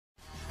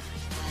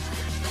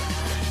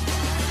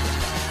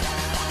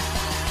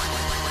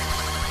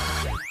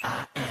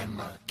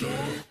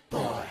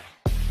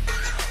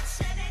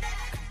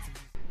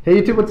Hey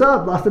YouTube, what's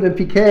up? Lost in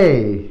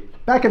MPK,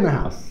 back in the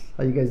house.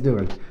 How you guys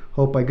doing?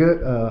 Hope I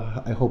good.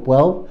 I hope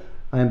well.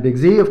 I am Big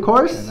Z, of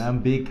course. And I'm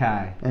Big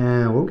Kai.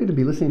 And we're going to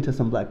be listening to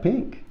some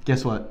Blackpink.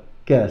 Guess what?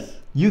 Guess.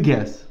 You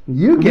guess.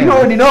 You guess. You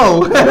already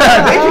know. They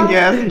can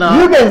guess.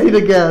 No. You guys need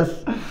to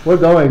guess. We're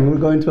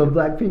going to a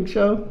Blackpink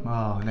show.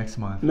 Oh, next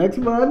month. Next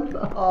month?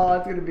 Oh,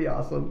 it's going to be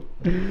awesome.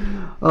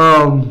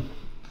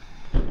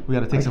 We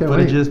gotta take some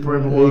footages for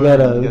everyone. We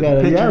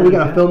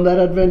gotta film that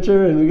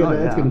adventure, and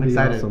it's gonna be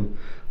excited. Awesome.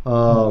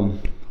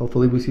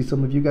 Hopefully we see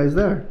some of you guys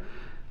there.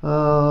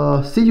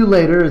 See You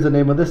Later is the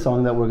name of this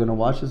song that we're gonna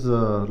watch. It's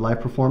a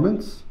live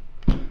performance.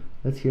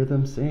 Let's hear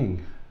them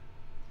sing.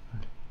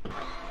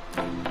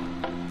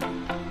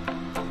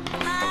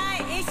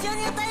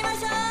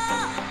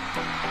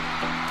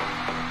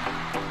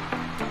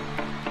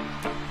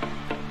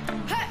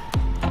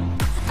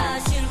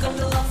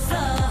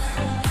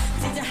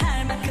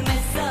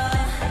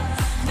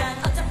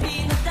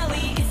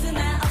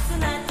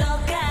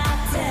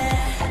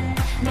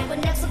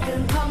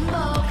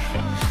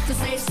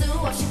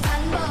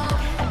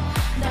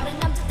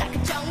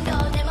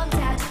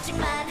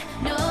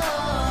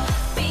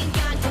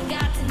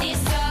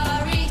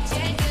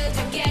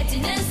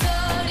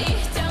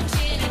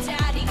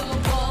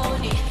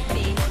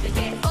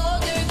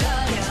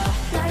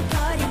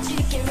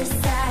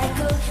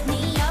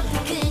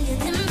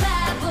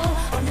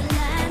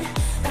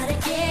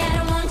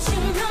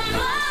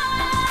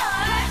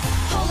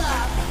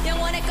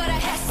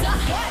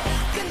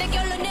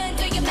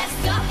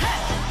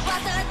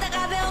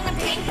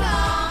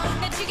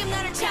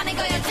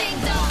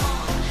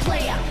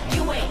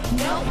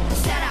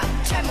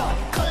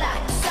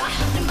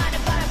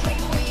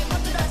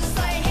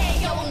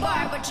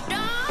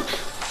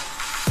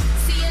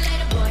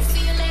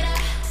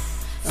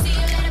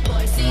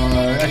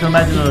 I can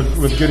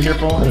imagine with good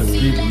earphones.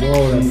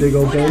 Whoa, that big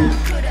old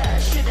bass.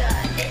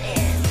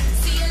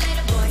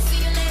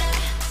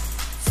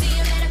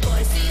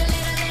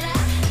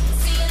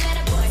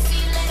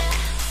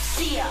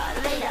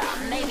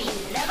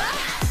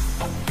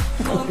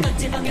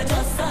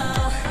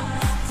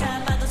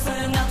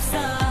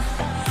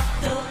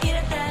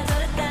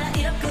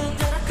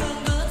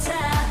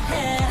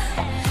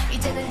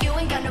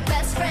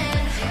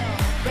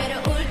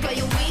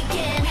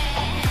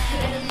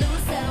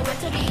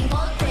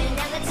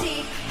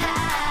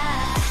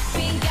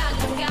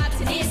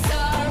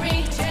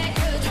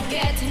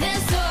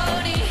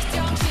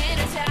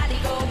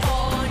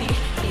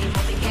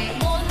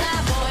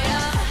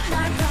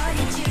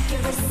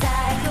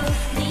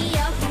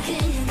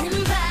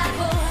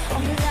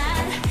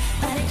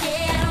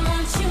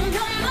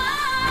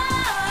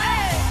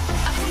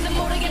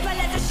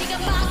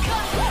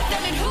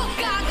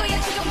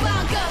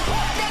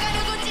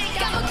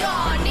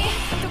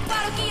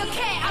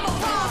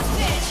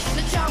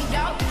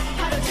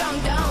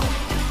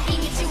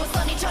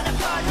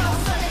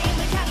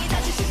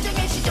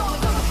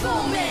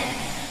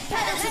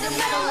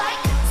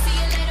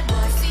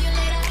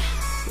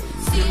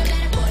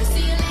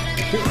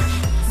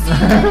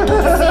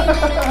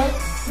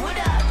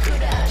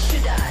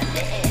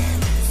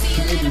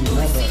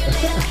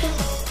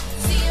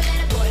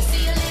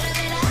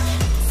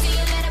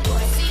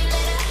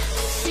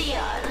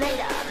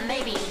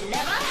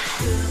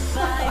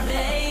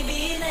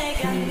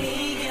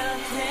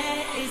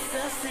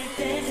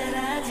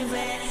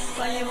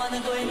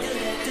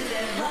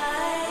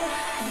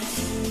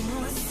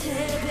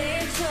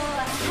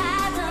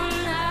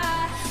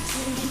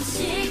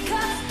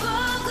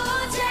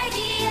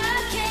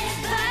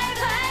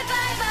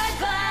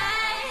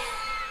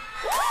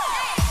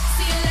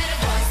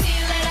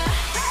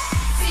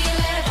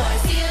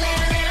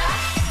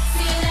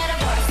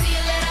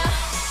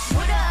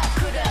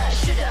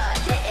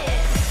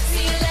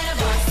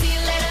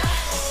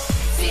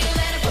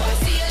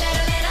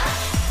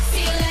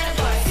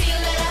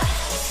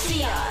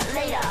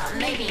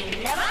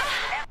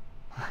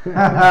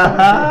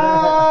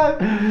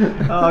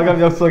 Oh,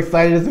 I'm so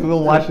excited just to go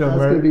watch them.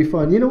 That's gonna be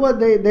fun. You know what?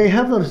 They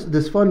have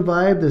this fun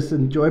vibe, this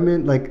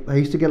enjoyment. Like I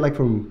used to get like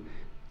from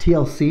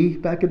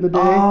TLC back in the day.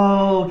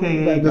 Oh,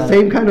 okay. The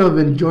same kind of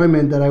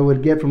enjoyment that I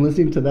would get from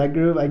listening to that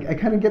group. I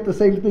kind of get the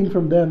same thing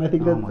from them. I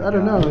think that I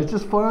don't know. It's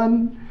just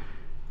fun.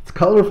 It's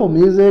colorful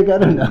music. I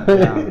don't know.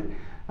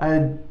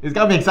 Yeah. It's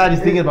got me excited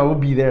just thinking about we'll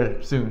be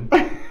there soon.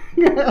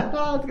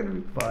 It's gonna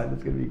be fun.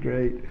 It's gonna be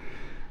great.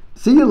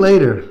 See You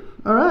Later.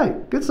 All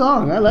right, good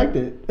song. I liked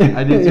it.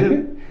 I did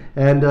too.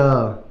 And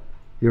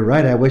you're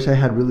right. I wish I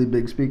had really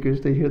big speakers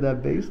to hear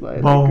that bass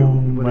line.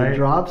 Boom, when right? it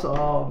drops.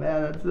 Oh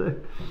man, that's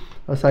it.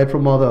 Aside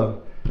from all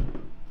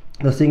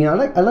the singing, I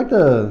like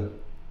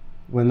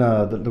when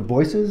the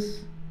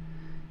voices.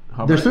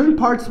 There's certain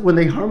parts when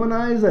they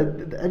harmonize. I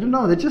don't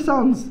know. It just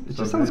sounds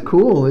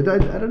cool. I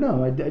don't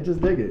know. I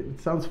just dig it.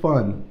 It sounds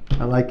fun.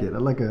 I like it. I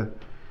like a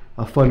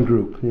fun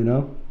group. You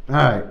know. All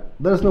right.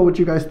 Let us know what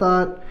you guys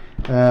thought.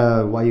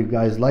 Why you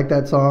guys like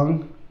that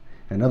song,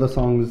 and other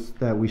songs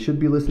that we should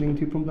be listening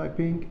to from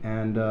Blackpink.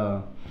 And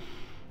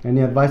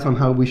Any advice on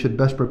how we should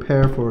best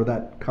prepare for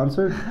that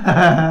concert?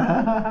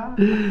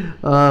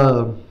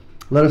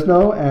 Let us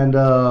know, and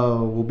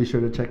we'll be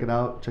sure to check it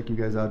out. Check you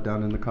guys out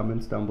down in the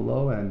comments down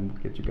below,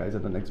 and get you guys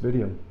in the next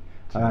video.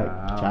 All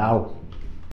right, ciao.